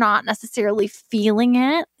if you're not necessarily feeling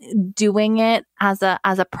it, doing it as a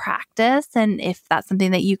practice. And if that's something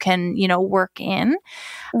that you can, work in,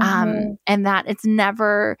 and that it's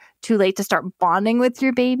never too late to start bonding with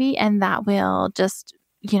your baby, and that will just,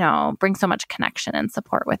 bring so much connection and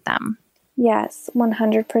support with them. Yes,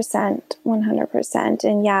 100%, 100%.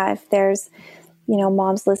 And yeah, if there's,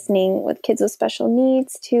 moms listening with kids with special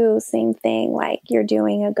needs too, same thing, like you're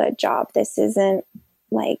doing a good job. This isn't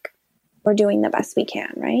like we're doing the best we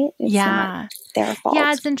can, right? It's not their fault.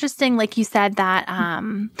 Yeah, it's interesting. Like you said that,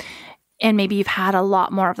 and maybe you've had a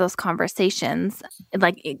lot more of those conversations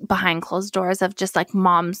like behind closed doors of just like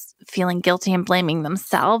moms feeling guilty and blaming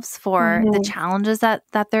themselves for the challenges that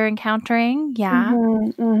they're encountering. Yeah.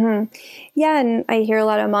 Yeah. And I hear a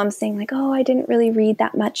lot of moms saying like, oh, I didn't really read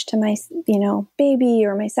that much to my, baby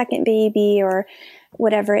or my second baby or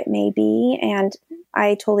whatever it may be. And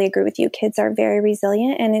I totally agree with you. Kids are very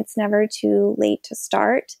resilient and it's never too late to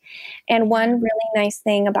start. And one really nice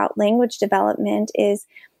thing about language development is,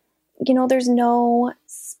 there's no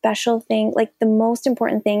special thing. Like the most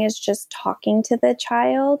important thing is just talking to the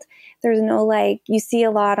child. There's no like, you see a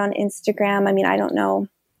lot on Instagram. I mean, I don't know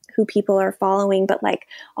who people are following, but like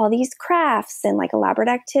all these crafts and like elaborate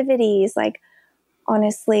activities, like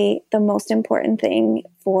honestly, the most important thing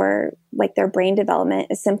for like their brain development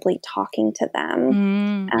is simply talking to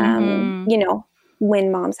them.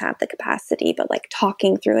 When moms have the capacity, but like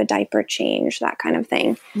talking through a diaper change, that kind of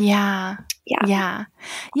thing. Yeah.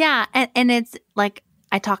 And it's like,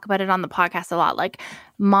 I talk about it on the podcast a lot. Like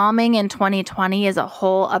momming in 2020 is a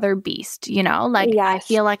whole other beast, I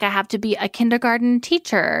feel like I have to be a kindergarten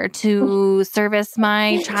teacher to service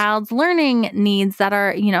my child's learning needs that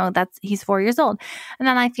are, he's 4 years old. And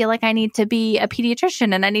then I feel like I need to be a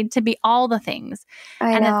pediatrician and I need to be all the things.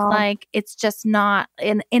 I know. It's like, it's just not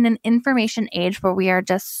in an information age where we are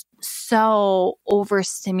just so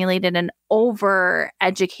overstimulated and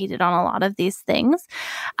over-educated on a lot of these things.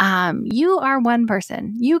 You are one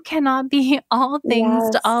person. You cannot be all things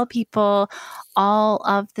to all people all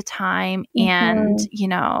of the time. And, you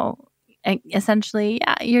know, essentially,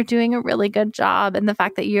 yeah, you're doing a really good job. And the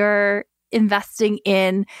fact that you're investing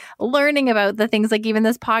in learning about the things, like even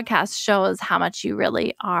this podcast shows how much you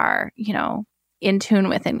really are, you know, in tune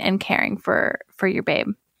with and caring for your babe.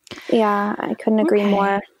 Yeah, I couldn't agree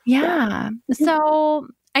more. Yeah. So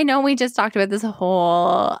I know we just talked about this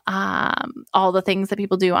whole, all the things that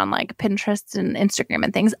people do on like Pinterest and Instagram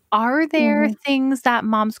and things. Are there things that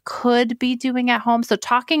moms could be doing at home? So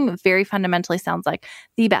talking very fundamentally sounds like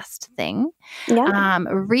the best thing. Yeah.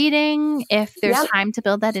 Reading, if there's time to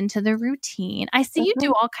build that into the routine. I see you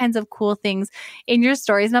do all kinds of cool things in your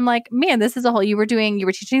stories. And I'm like, man, this is a whole, you were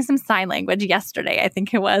teaching some sign language yesterday, I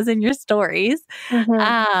think it was, in your stories.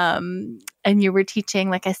 And you were teaching,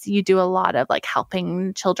 like, I see you do a lot of like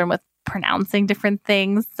helping children with pronouncing different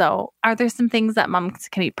things. So are there some things that moms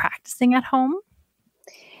can be practicing at home?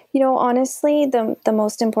 You know, honestly, the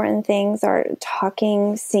most important things are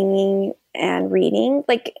talking, singing, and reading.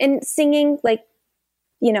 Like, and singing, like,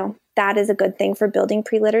 you know, that is a good thing for building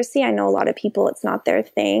pre-literacy. I know a lot of people, it's not their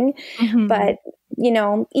thing, but, you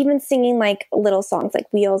know, even singing like little songs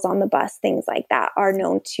like Wheels on the Bus, things like that are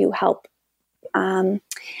known to help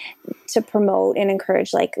to promote and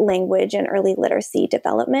encourage like language and early literacy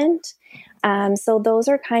development. So those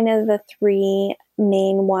are kind of the three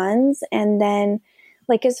main ones. And then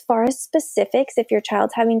like as far as specifics, if your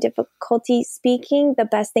child's having difficulty speaking, the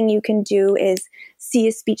best thing you can do is see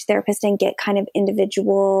a speech therapist and get kind of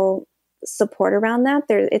individual support around that.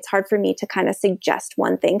 It's hard for me to kind of suggest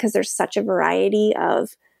one thing because there's such a variety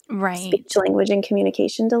of speech, language, and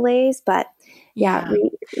communication delays. But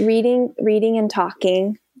reading and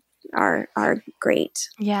talking are great.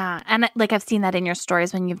 Yeah. And like I've seen that in your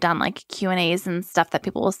stories when you've done like Q&As and stuff that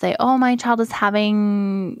people will say, oh, my child is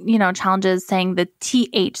having, you know, challenges saying the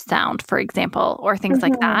TH sound, for example, or things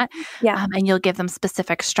like that. Yeah. And you'll give them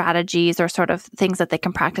specific strategies or sort of things that they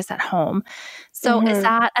can practice at home. So is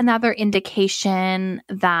that another indication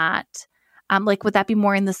that like, would that be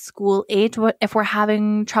more in the school age? What if we're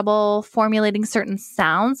having trouble formulating certain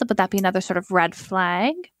sounds? Would that be another sort of red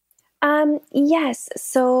flag? Yes.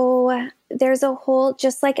 So there's a whole,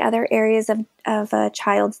 just like other areas of a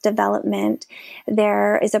child's development,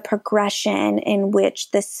 there is a progression in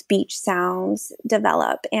which the speech sounds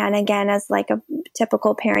develop. And again, as like a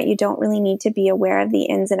typical parent, you don't really need to be aware of the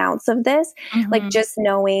ins and outs of this. Like just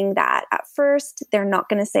knowing that at first, they're not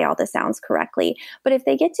going to say all the sounds correctly. But if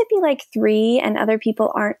they get to be like 3 and other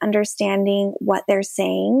people aren't understanding what they're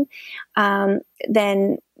saying,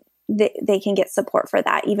 then they can get support for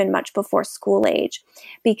that even much before school age,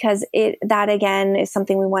 because that again is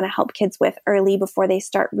something we want to help kids with early before they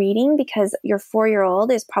start reading, because your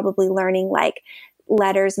 4-year-old is probably learning like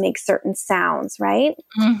letters make certain sounds, right?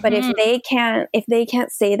 But if they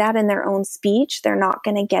can't say that in their own speech, they're not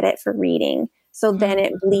going to get it for reading. So then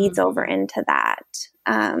it bleeds over into that.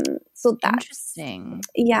 So that's interesting.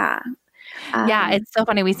 Yeah. Yeah, it's so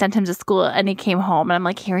funny. We sent him to school and he came home and I'm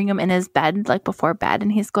like hearing him in his bed, like before bed, and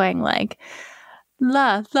he's going like,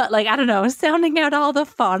 la, la, like, I don't know, sounding out all the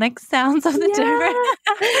phonic sounds of the different.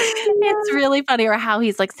 It's really funny. Or how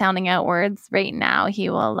he's like sounding out words right now. He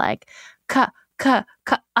will like,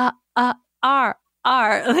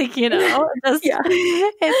 R, like, you know,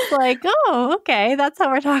 it's like, oh, okay, that's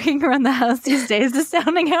how we're talking around the house these days, is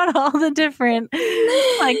sounding out all the different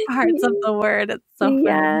like parts of the word. It's so funny.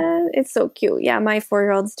 Yeah, it's so cute. Yeah, my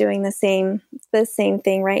 4-year-old's doing the same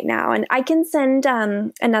thing right now. And I can send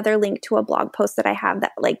another link to a blog post that I have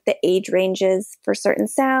that like the age ranges for certain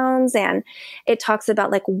sounds, and it talks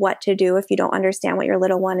about like what to do if you don't understand what your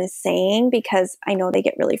little one is saying, because I know they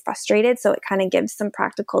get really frustrated. So it kind of gives some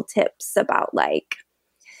practical tips about like,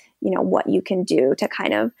 you know, what you can do to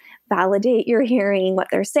kind of validate your hearing, what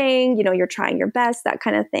they're saying, you know, you're trying your best, that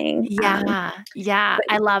kind of thing.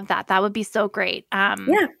 I love that. That would be so great.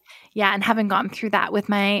 And having gone through that with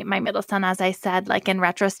my middle son, as I said, like in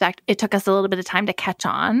retrospect, it took us a little bit of time to catch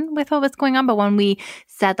on with what was going on. But when we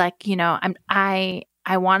said like, you know,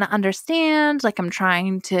 I want to understand, like I'm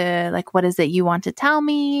trying to, like, what is it you want to tell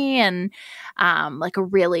me? And like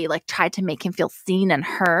really like tried to make him feel seen and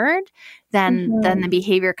heard, then the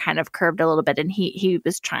behavior kind of curbed a little bit. And he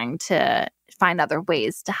was trying to find other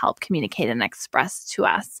ways to help communicate and express to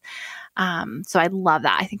us. So I love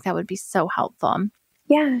that. I think that would be so helpful.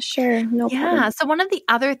 Yeah, sure. No problem. So one of the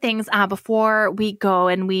other things before we go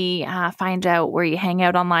and we find out where you hang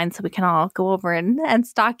out online so we can all go over and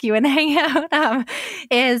stalk you and hang out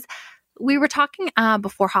is we were talking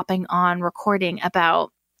before hopping on recording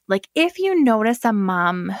about like if you notice a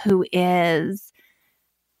mom who is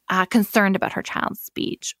concerned about her child's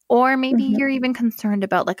speech, or maybe you're even concerned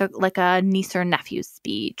about like a niece or nephew's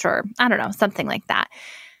speech, or I don't know, something like that.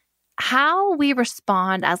 How we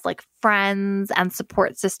respond as like friends and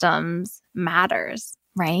support systems matters,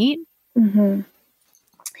 right? Mm-hmm.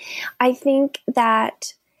 I think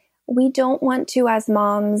that we don't want to, as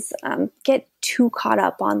moms, get too caught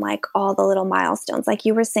up on like all the little milestones. Like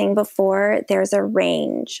you were saying before, there's a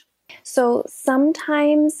range. So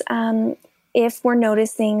sometimes if we're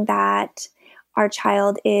noticing that our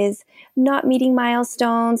child is not meeting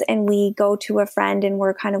milestones and we go to a friend and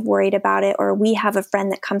we're kind of worried about it, or we have a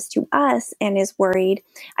friend that comes to us and is worried,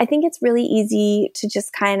 I think it's really easy to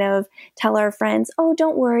just kind of tell our friends, oh,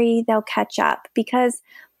 don't worry, they'll catch up. Because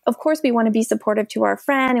of course we want to be supportive to our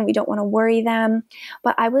friend and we don't want to worry them.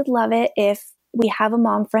 But I would love it if we have a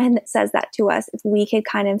mom friend that says that to us, if we could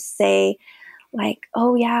kind of say like,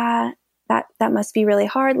 oh yeah, that must be really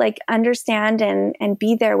hard. Like understand and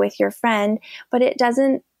be there with your friend. But it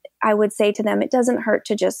doesn't, I would say to them, it doesn't hurt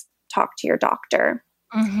to just talk to your doctor,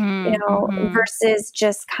 versus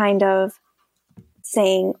just kind of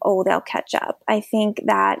saying, oh, they'll catch up. I think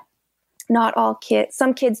that not all kids,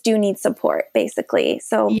 some kids do need support basically.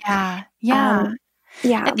 So yeah.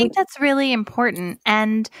 I think that's really important.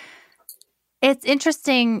 And it's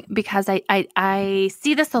interesting because I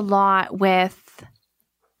see this a lot with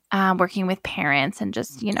working with parents and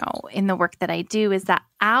just, in the work that I do, is that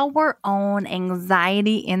our own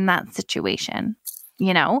anxiety in that situation,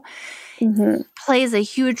 plays a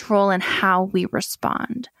huge role in how we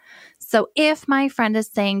respond. So if my friend is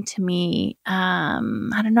saying to me, I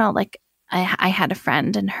don't know, like I had a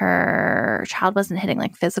friend and her child wasn't hitting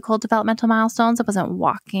like physical developmental milestones. It wasn't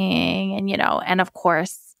walking and of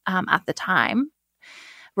course, at the time,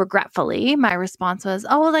 regretfully, my response was,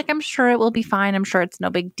 oh, like, I'm sure it will be fine. I'm sure it's no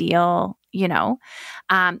big deal,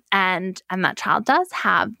 and that child does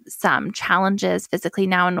have some challenges physically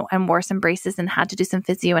now and wore some braces and had to do some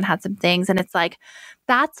physio and had some things. And it's like,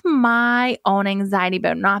 that's my own anxiety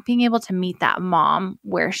about not being able to meet that mom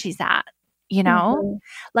where she's at,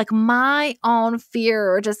 like my own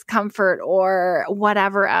fear or discomfort or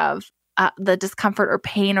whatever of the discomfort or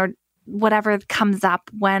pain or whatever comes up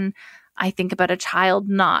when I think about a child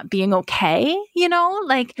not being okay,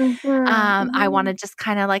 I want to just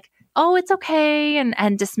kind of like, oh, it's okay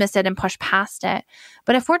and dismiss it and push past it.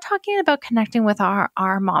 But if we're talking about connecting with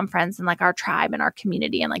our mom friends and like our tribe and our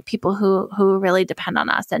community and like people who really depend on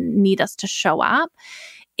us and need us to show up,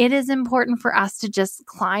 it is important for us to just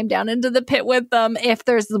climb down into the pit with them if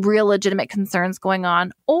there's real legitimate concerns going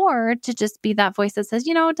on, or to just be that voice that says,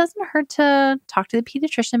 it doesn't hurt to talk to the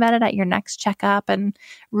pediatrician about it at your next checkup and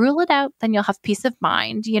rule it out. Then you'll have peace of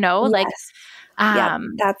mind, Yes.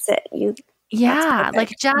 That's it.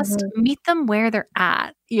 Like just meet them where they're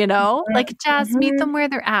at, like just meet them where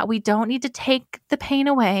they're at. We don't need to take the pain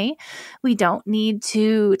away. We don't need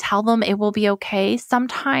to tell them it will be okay.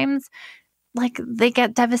 Sometimes like they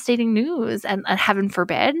get devastating news and heaven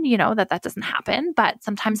forbid, that doesn't happen, but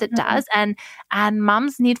sometimes it does. And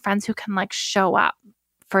moms need friends who can like show up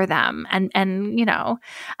for them. And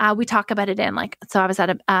we talk about it in like, so I was at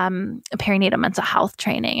a perinatal mental health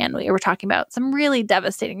training and we were talking about some really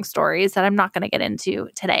devastating stories that I'm not going to get into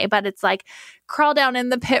today, but it's like crawl down in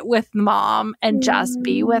the pit with mom and just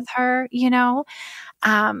be with her,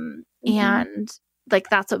 and like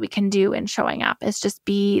that's what we can do in showing up is just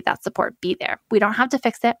be that support, be there. We don't have to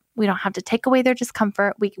fix it. We don't have to take away their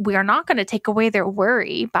discomfort. We are not going to take away their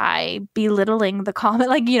worry by belittling the comment,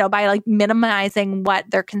 by like minimizing what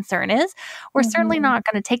their concern is. We're certainly not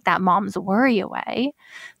going to take that mom's worry away.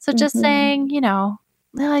 So just saying,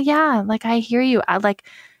 yeah, like I hear you.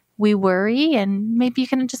 We worry and maybe you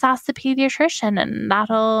can just ask the pediatrician and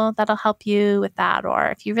that'll help you with that. Or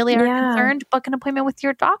if you really are concerned, book an appointment with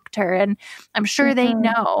your doctor and I'm sure they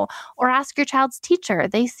know. Or ask your child's teacher.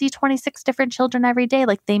 They see 26 different children every day.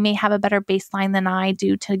 Like they may have a better baseline than I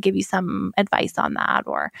do to give you some advice on that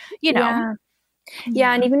or, Yeah.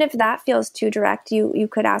 And even if that feels too direct, you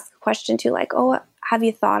could ask a question too, like, oh, have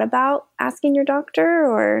you thought about asking your doctor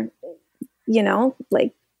or,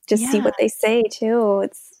 just see what they say too.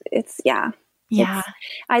 It's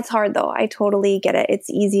hard though. I totally get it. It's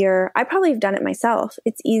easier. I probably have done it myself.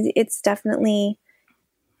 It's easy. It's definitely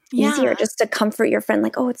easier just to comfort your friend.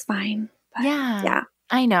 Like, oh, it's fine. But,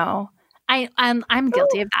 I know. I'm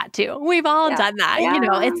guilty of that too. We've all done that.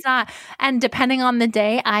 It's not, and depending on the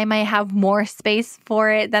day, I might have more space for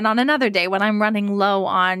it than on another day when I'm running low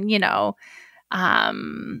on,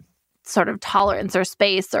 sort of tolerance or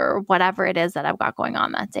space or whatever it is that I've got going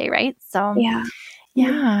on that day, right? So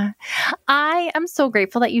Yeah. I am so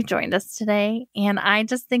grateful that you joined us today. And I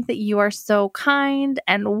just think that you are so kind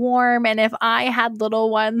and warm. And if I had little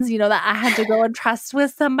ones, that I had to go and trust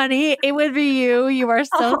with somebody, it would be you. You are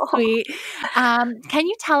so sweet. Can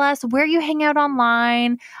you tell us where you hang out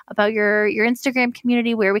online, about your Instagram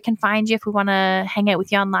community, where we can find you if we want to hang out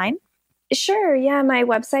with you online? Sure. Yeah. My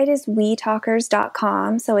website is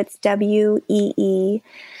weetalkers.com. So it's WEE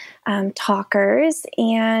talkers.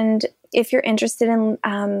 And if you're interested in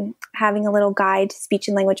having a little guide to speech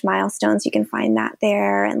and language milestones, you can find that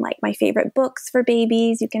there. And like my favorite books for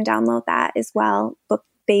babies, you can download that as well, book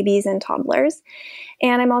babies and toddlers.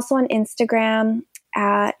 And I'm also on Instagram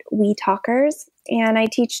at WeTalkers. And I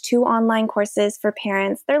teach 2 online courses for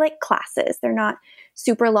parents. They're like classes. They're not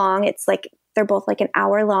super long. It's like they're both like an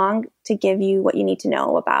hour long to give you what you need to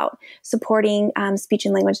know about supporting speech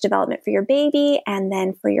and language development for your baby and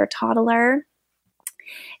then for your toddler.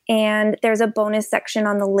 And there's a bonus section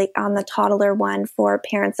on the toddler one for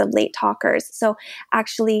parents of late talkers. So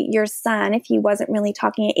actually your son, if he wasn't really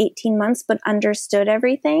talking at 18 months, but understood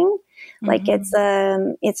everything, like it's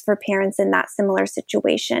for parents in that similar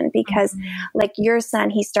situation, because like your son,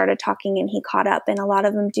 he started talking and he caught up, and a lot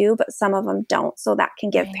of them do, but some of them don't. So that can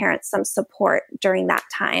give parents some support during that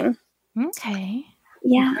time. Okay.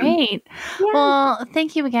 Yeah. Great. Yeah. Well,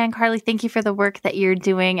 thank you again, Carly. Thank you for the work that you're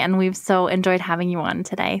doing. And we've so enjoyed having you on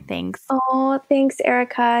today. Thanks. Oh, thanks,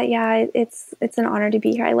 Erica. Yeah, it's an honor to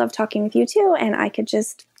be here. I love talking with you too. And I could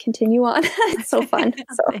just continue on. It's so fun.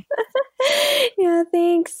 So yeah,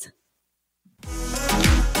 thanks.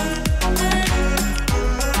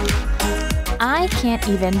 I can't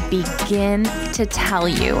even begin to tell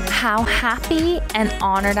you how happy and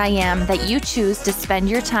honored I am that you choose to spend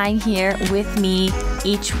your time here with me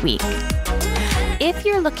each week. If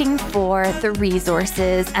you're looking for the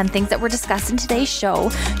resources and things that were discussed in today's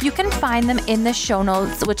show, you can find them in the show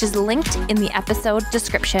notes, which is linked in the episode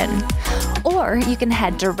description. Or you can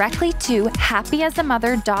head directly to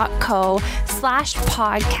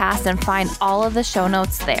happyasamother.co/podcast and find all of the show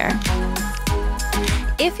notes there.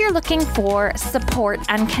 If you're looking for support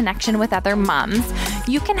and connection with other moms,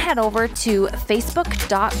 you can head over to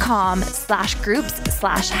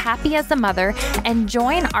facebook.com/groups/happyasamother and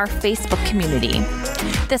join our Facebook community.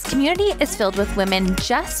 This community is filled with women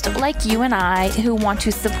just like you and I who want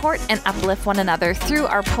to support and uplift one another through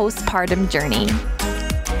our postpartum journey.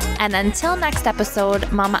 And until next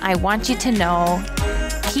episode, Mama, I want you to know,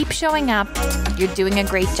 keep showing up. You're doing a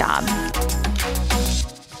great job.